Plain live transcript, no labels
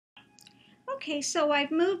Okay, so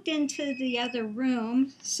I've moved into the other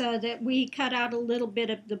room so that we cut out a little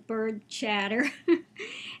bit of the bird chatter.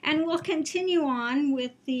 And we'll continue on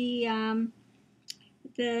with the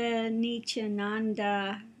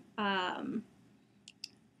Nithyananda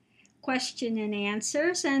question and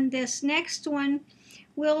answers. And this next one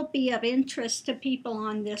will be of interest to people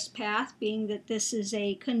on this path, being that this is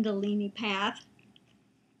a Kundalini path.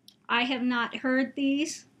 I have not heard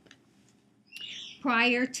these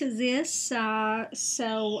prior to this, I'm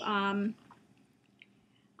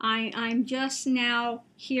just now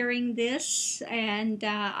hearing this, and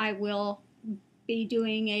I will be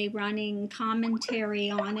doing a running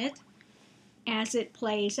commentary on it as it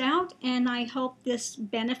plays out, and I hope this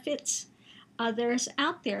benefits others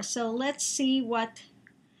out there. So let's see what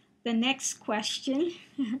the next question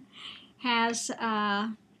has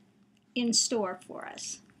in store for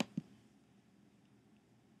us.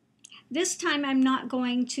 This time I'm not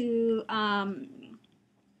going to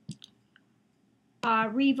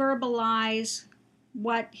reverbalize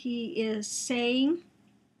what he is saying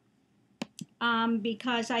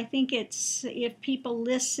because I think it's, if people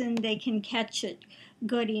listen, they can catch it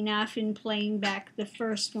good enough. In playing back the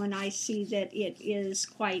first one, I see that it is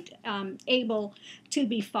quite able to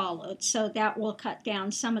be followed, so that will cut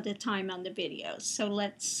down some of the time on the videos. So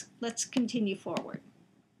let's continue forward.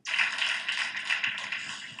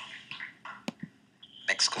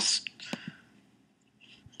 Next question.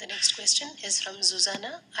 The next question is from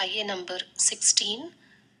Zuzana, IA number 16,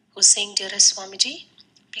 who's saying, Dearest Swami-G,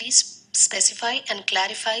 please specify and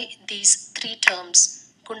clarify these three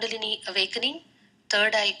terms: Kundalini awakening,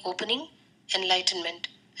 third eye opening, enlightenment,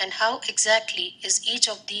 and how exactly is each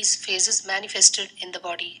of these phases manifested in the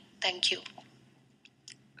body? Thank you.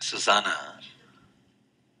 Susanna,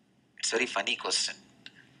 it's a very funny question.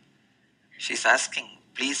 She's asking,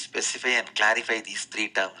 please specify and clarify these three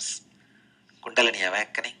terms: Kundalini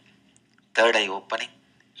awakening, third eye opening,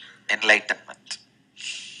 enlightenment.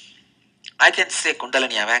 I can say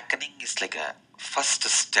Kundalini awakening is like a first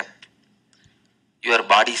step. Your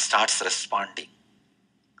body starts responding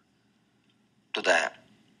to the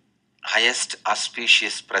highest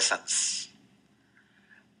auspicious presence.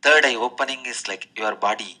 Third eye opening is like your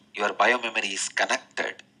body, your biomemory is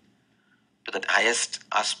connected to that highest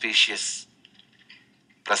auspicious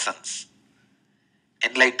presence.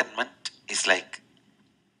 Enlightenment is like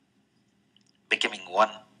becoming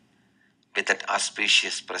one with that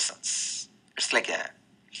auspicious presence. It's like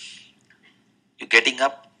you getting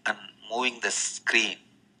up and moving the screen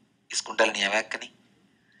is Kundalini awakening.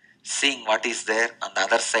 Seeing what is there on the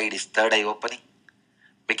other side is third eye opening.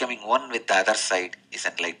 Becoming one with the other side is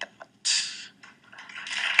enlightenment.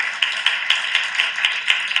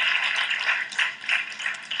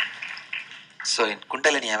 So in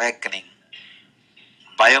Kundalini awakening,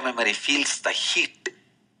 biomemory feels the heat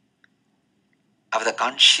of the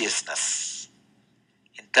consciousness.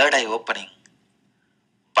 In third eye opening,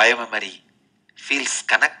 biomemory feels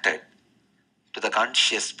connected to the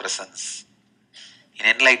conscious presence. In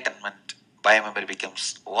enlightenment, biomemory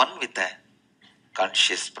becomes one with the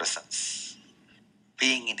conscious presence.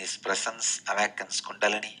 Being in his presence awakens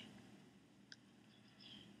Kundalini.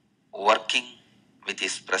 Working with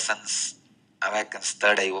his presence awakens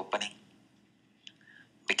third eye opening.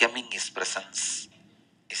 Becoming his presence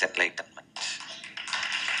is enlightenment.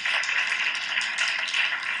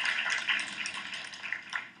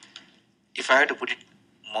 If I had to put it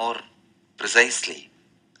more precisely,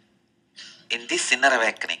 in this inner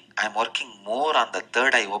awakening, I am working more on the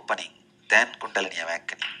third eye opening than Kundalini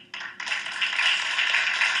awakening.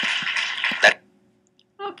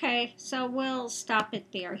 Okay, so we'll stop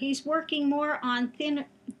it there. He's working more on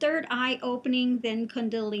third eye opening than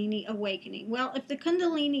Kundalini awakening. Well, if the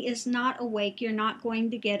Kundalini is not awake, you're not going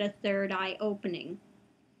to get a third eye opening.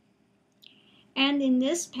 And in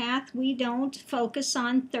this path, we don't focus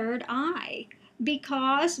on third eye,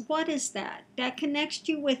 because what is that? That connects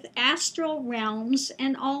you with astral realms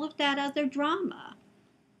and all of that other drama.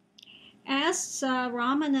 As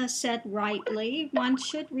Ramana said rightly, one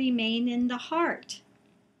should remain in the heart.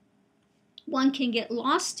 One can get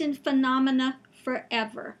lost in phenomena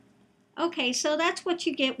forever. Okay, so that's what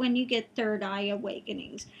you get when you get third eye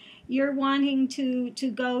awakenings. You're wanting to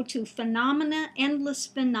go to phenomena, endless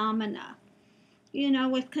phenomena. You know,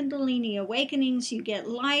 with Kundalini awakenings, you get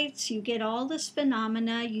lights, you get all this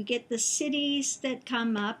phenomena, you get the cities that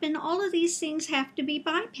come up, and all of these things have to be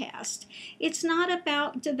bypassed. It's not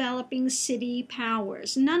about developing city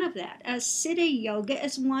powers, none of that. A city yoga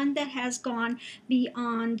is one that has gone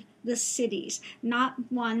beyond the cities,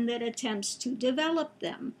 not one that attempts to develop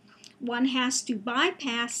them. one has to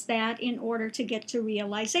bypass that in order to get to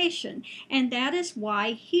realization. And that is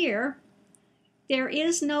why here there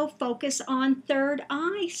is no focus on third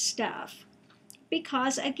eye stuff.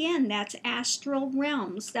 Because again, that's astral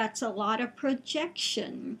realms. That's a lot of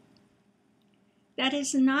projection. That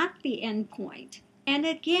is not the end point. And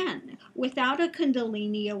again, without a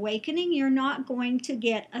Kundalini awakening, you're not going to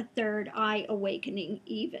get a third eye awakening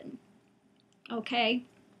even. Okay?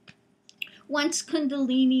 Once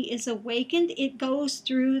Kundalini is awakened, it goes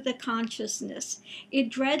through the consciousness. It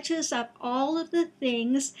dredges up all of the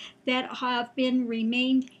things that have been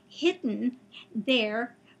remained hidden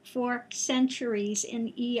there for centuries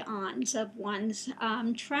and eons of one's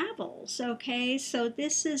travels. Okay, so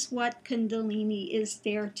this is what Kundalini is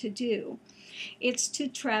there to do. It's to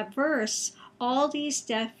traverse all these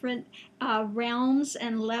different realms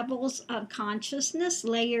and levels of consciousness,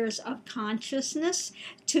 layers of consciousness,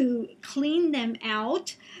 to clean them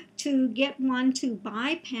out, to get one to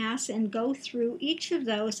bypass and go through each of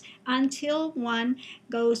those until one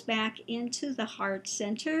goes back into the heart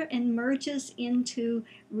center and merges into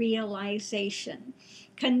realization.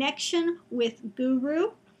 Connection with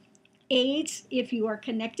Guru aids if you are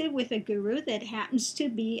connected with a guru that happens to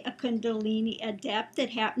be a Kundalini adept, that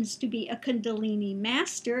happens to be a Kundalini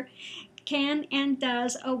master, can and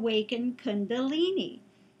does awaken Kundalini.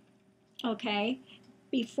 Okay?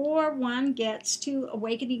 Before one gets to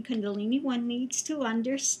awakening Kundalini, one needs to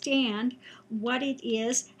understand what it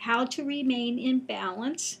is, how to remain in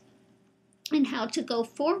balance, and how to go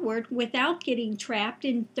forward without getting trapped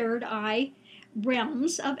in third eye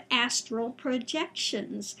realms of astral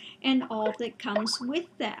projections and all that comes with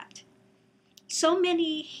that. So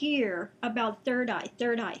many hear about third eye,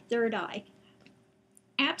 third eye, third eye.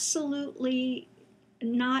 Absolutely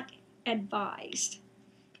not advised.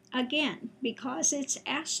 Again, because it's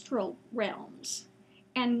astral realms.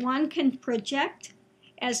 And one can project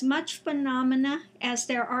as much phenomena as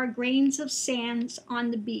there are grains of sand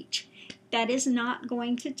on the beach. That is not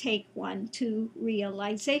going to take one to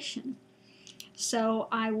realization. So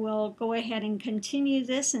I will go ahead and continue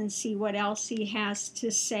this and see what else he has to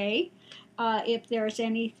say. If there's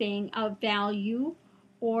anything of value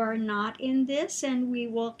or not in this, and we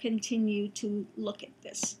will continue to look at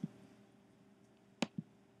this.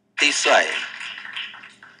 This way,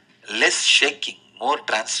 less shaking, more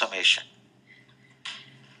transformation.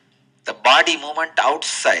 The body movement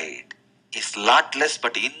outside is lot less,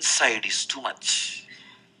 but inside is too much.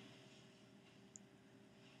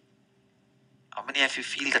 How many of you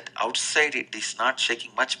feel that outside it is not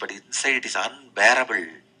shaking much, but inside it is unbearable,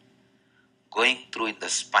 going through in the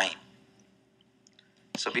spine?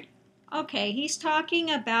 So okay, he's talking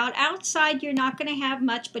about outside you're not going to have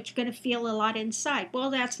much, but you're going to feel a lot inside. Well,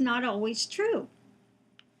 that's not always true.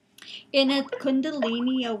 In a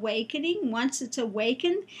Kundalini awakening, once it's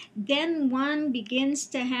awakened, then one begins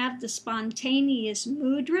to have the spontaneous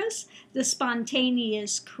mudras, the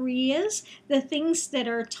spontaneous kriyas, the things that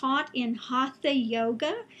are taught in Hatha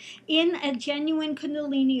Yoga. In a genuine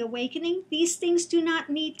Kundalini awakening, these things do not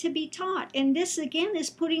need to be taught. And this, again,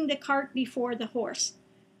 is putting the cart before the horse.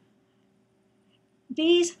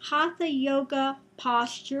 These Hatha Yoga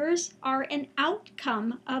postures are an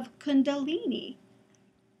outcome of Kundalini.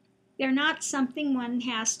 They're not something one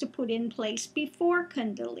has to put in place before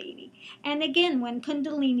Kundalini. And again, when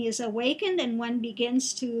Kundalini is awakened and one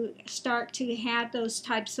begins to start to have those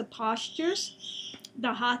types of postures,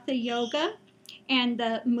 the Hatha Yoga and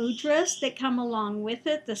the mudras that come along with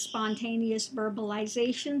it, the spontaneous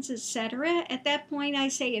verbalizations, etc. At that point, I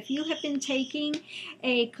say, if you have been taking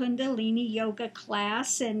a Kundalini yoga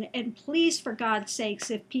class, and please, for God's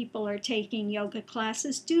sakes, if people are taking yoga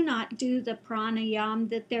classes, do not do the pranayama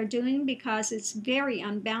that they're doing, because it's very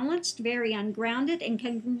unbalanced, very ungrounded, and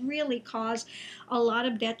can really cause a lot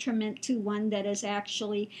of detriment to one that is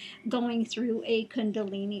actually going through a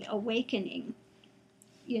Kundalini awakening,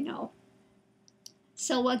 you know.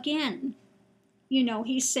 So again, you know,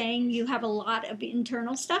 he's saying you have a lot of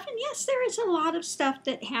internal stuff. And yes, there is a lot of stuff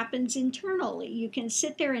that happens internally. You can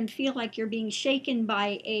sit there and feel like you're being shaken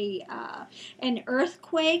by an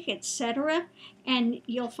earthquake, etc. And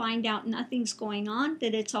you'll find out nothing's going on,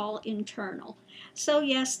 that it's all internal. So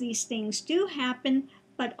yes, these things do happen,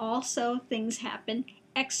 but also things happen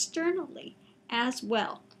externally as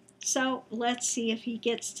well. So let's see if he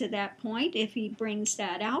gets to that point, if he brings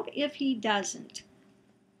that out, if he doesn't.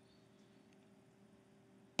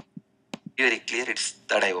 very clear, it's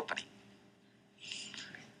third eye opening.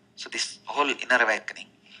 So this whole inner awakening,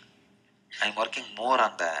 I'm working more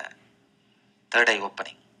on the third eye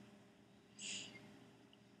opening.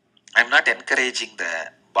 I'm not encouraging the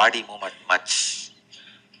body movement much.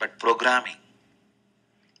 but programming,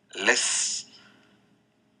 less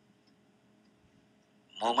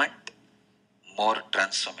movement, more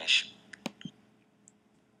transformation.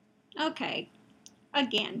 Okay.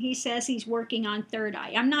 Again, he says he's working on third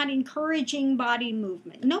eye. I'm not encouraging body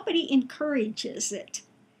movement. Nobody encourages it.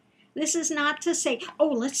 This is not to say, oh,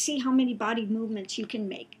 let's see how many body movements you can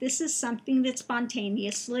make. This is something that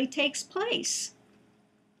spontaneously takes place.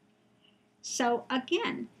 So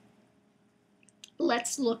again,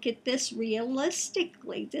 let's look at this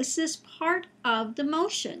realistically. This is part of the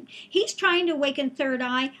motion. He's trying to awaken third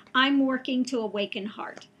eye. I'm working to awaken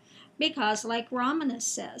heart. Because like Ramana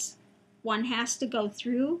says, one has to go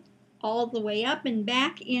through all the way up and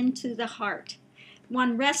back into the heart.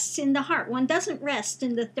 One rests in the heart. One doesn't rest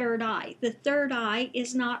in the third eye. The third eye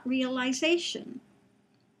is not realization.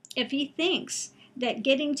 If he thinks that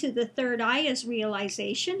getting to the third eye is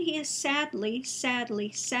realization, he is sadly,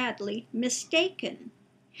 sadly, sadly mistaken.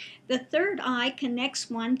 The third eye connects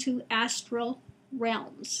one to astral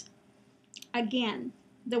realms. Again,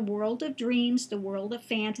 the world of dreams, the world of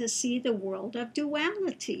fantasy, the world of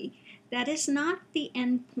duality. That is not the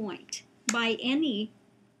end point by any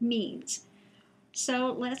means.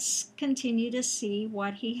 So let's continue to see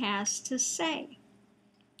what he has to say.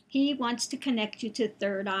 He wants to connect you to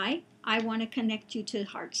third eye. I want to connect you to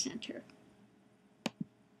heart center.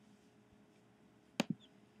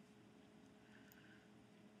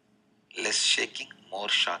 Less shaking, more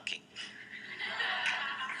shocking.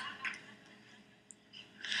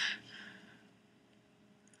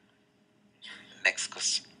 Next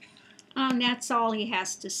question. And that's all he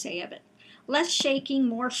has to say of it. Less shaking,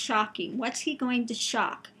 more shocking. What's he going to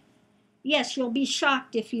shock? Yes, you'll be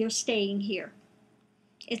shocked if you're staying here.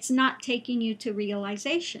 It's not taking you to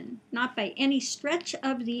realization, not by any stretch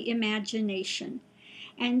of the imagination.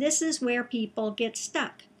 And this is where people get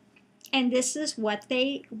stuck. And this is what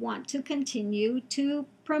they want to continue to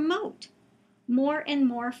promote. More and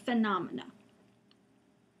more phenomena.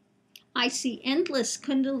 I see endless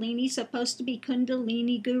Kundalini, supposed to be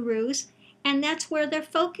Kundalini gurus, and that's where their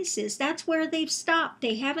focus is. That's where they've stopped.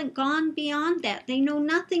 They haven't gone beyond that. They know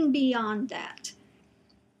nothing beyond that.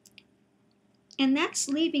 And that's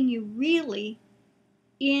leaving you really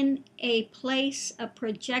in a place of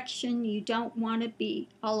projection you don't want to be.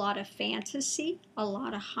 A lot of fantasy, a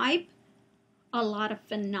lot of hype, a lot of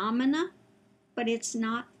phenomena, but it's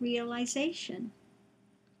not realization.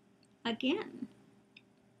 Again,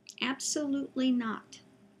 absolutely not.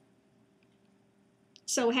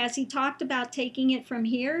 So has he talked about taking it from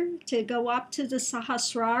here to go up to the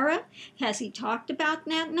Sahasrara? Has he talked about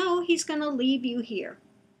that? No, he's going to leave you here.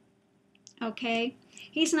 Okay?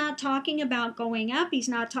 He's not talking about going up. He's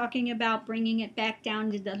not talking about bringing it back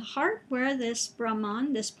down to the heart where this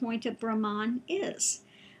Brahman, this point of Brahman is.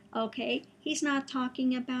 Okay? He's not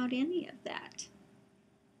talking about any of that.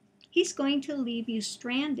 He's going to leave you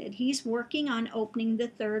stranded. He's working on opening the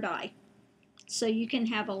third eye. So you can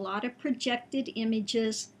have a lot of projected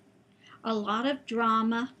images, a lot of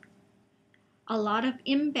drama, a lot of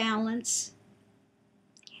imbalance.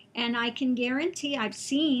 And I can guarantee I've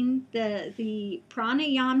seen the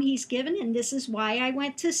pranayam he's given, and this is why I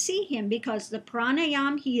went to see him, because the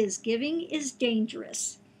pranayam he is giving is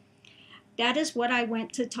dangerous. That is what I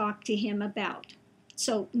went to talk to him about.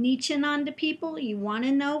 So Nithyananda people, you want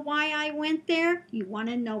to know why I went there? You want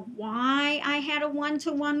to know why I had a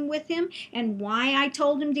one-to-one with him and why I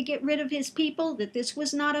told him to get rid of his people, that this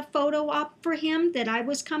was not a photo op for him, that I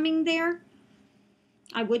was coming there?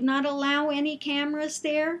 I would not allow any cameras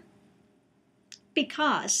there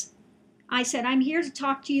because I said, I'm here to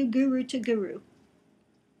talk to you guru to guru.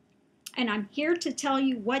 And I'm here to tell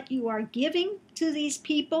you what you are giving to these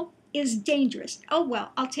people is dangerous. Oh,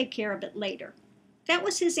 well, I'll take care of it later. That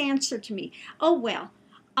was his answer to me. Oh, well,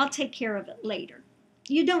 I'll take care of it later.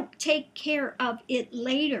 You don't take care of it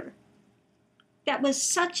later. That was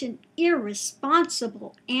such an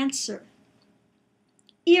irresponsible answer.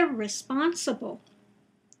 Irresponsible.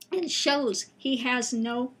 It shows he has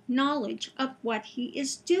no knowledge of what he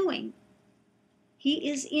is doing. He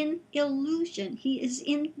is in illusion. He is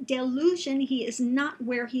in delusion. He is not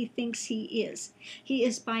where he thinks he is. He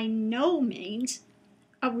is by no means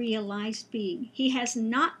a realized being. He has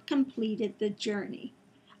not completed the journey.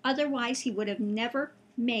 Otherwise, he would have never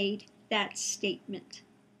made that statement.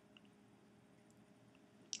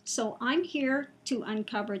 So I'm here to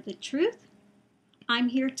uncover the truth. I'm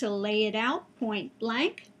here to lay it out point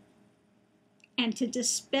blank and to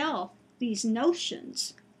dispel these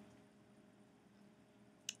notions.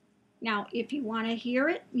 Now, if you want to hear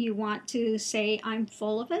it, you want to say I'm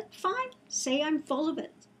full of it, fine. Say I'm full of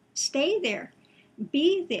it. Stay there.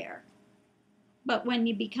 Be there. But when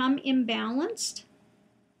you become imbalanced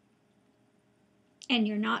and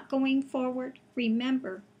you're not going forward,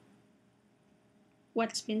 remember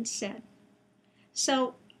what's been said.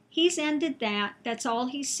 So he's ended that. That's all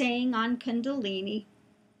he's saying on Kundalini.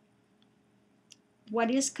 What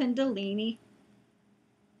is Kundalini?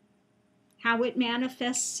 How it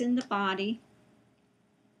manifests in the body.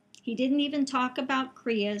 He didn't even talk about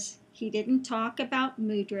Kriyas. He didn't talk about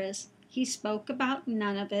mudras. He spoke about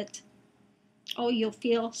none of it. Oh, you'll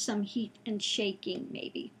feel some heat and shaking,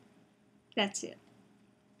 maybe. That's it.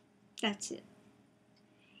 That's it.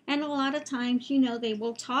 And a lot of times, they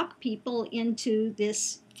will talk people into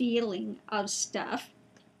this feeling of stuff,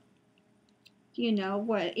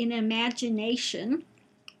 what in imagination,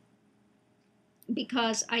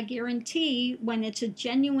 because I guarantee when it's a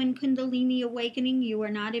genuine Kundalini awakening, you are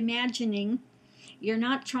not imagining, you're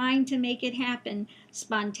not trying to make it happen.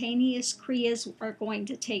 Spontaneous Kriyas are going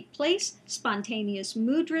to take place, spontaneous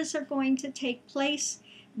mudras are going to take place.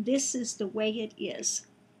 This is the way it is.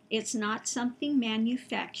 It's not something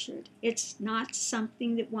manufactured. It's not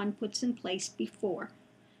something that one puts in place before.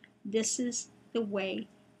 This is the way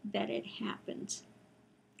that it happens.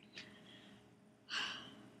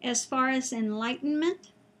 As far as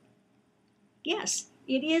enlightenment, yes,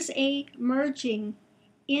 it is a merging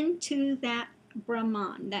into that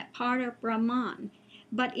Brahman, that part of Brahman.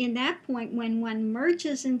 But in that point, when one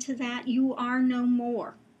merges into that, you are no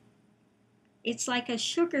more. It's like a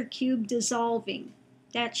sugar cube dissolving.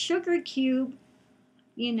 That sugar cube,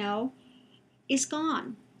 is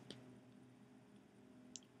gone.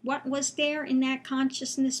 What was there in that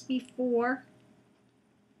consciousness before?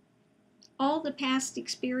 All the past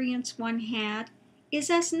experience one had is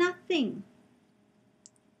as nothing.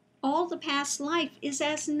 All the past life is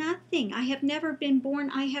as nothing. I have never been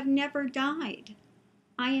born. I have never died.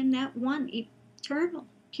 I am that one eternal,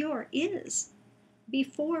 pure is,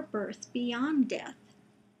 before birth, beyond death.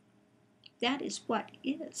 That is what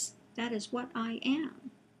is. That is what I am.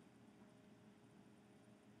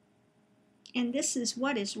 And this is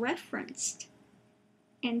what is referenced.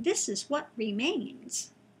 And this is what remains.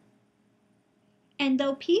 And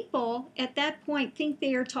though people at that point think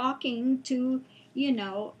they are talking to,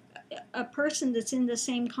 a person that's in the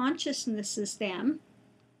same consciousness as them,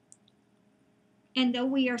 and though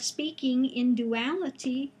we are speaking in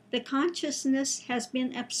duality, the consciousness has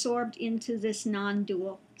been absorbed into this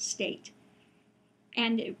non-dual state.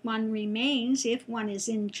 And one remains, if one is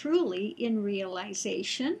truly in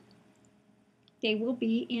realization, they will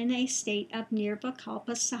be in a state of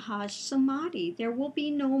nirvikalpa sahaj samadhi. There will be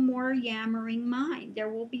no more yammering mind. There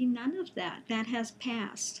will be none of that. That has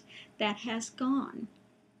passed. That has gone.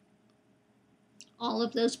 All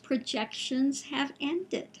of those projections have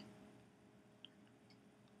ended.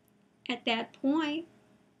 At that point,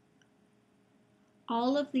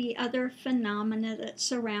 all of the other phenomena that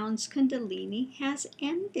surrounds Kundalini has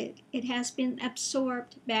ended. It has been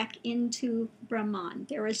absorbed back into Brahman.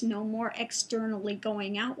 There is no more externally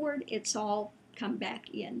going outward. It's all come back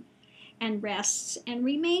in and rests and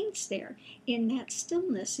remains there in that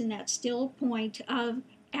stillness, in that still point of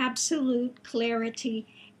absolute clarity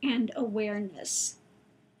and awareness.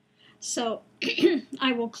 So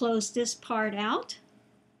I will close this part out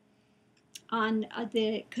on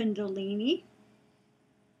the Kundalini.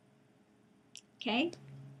 Okay,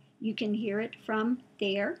 you can hear it from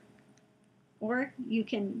there, or you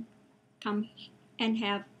can come and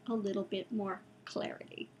have a little bit more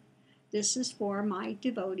clarity. This is for my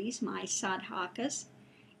devotees, my sadhakas,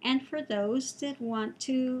 and for those that want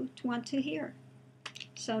to hear.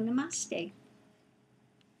 So namaste.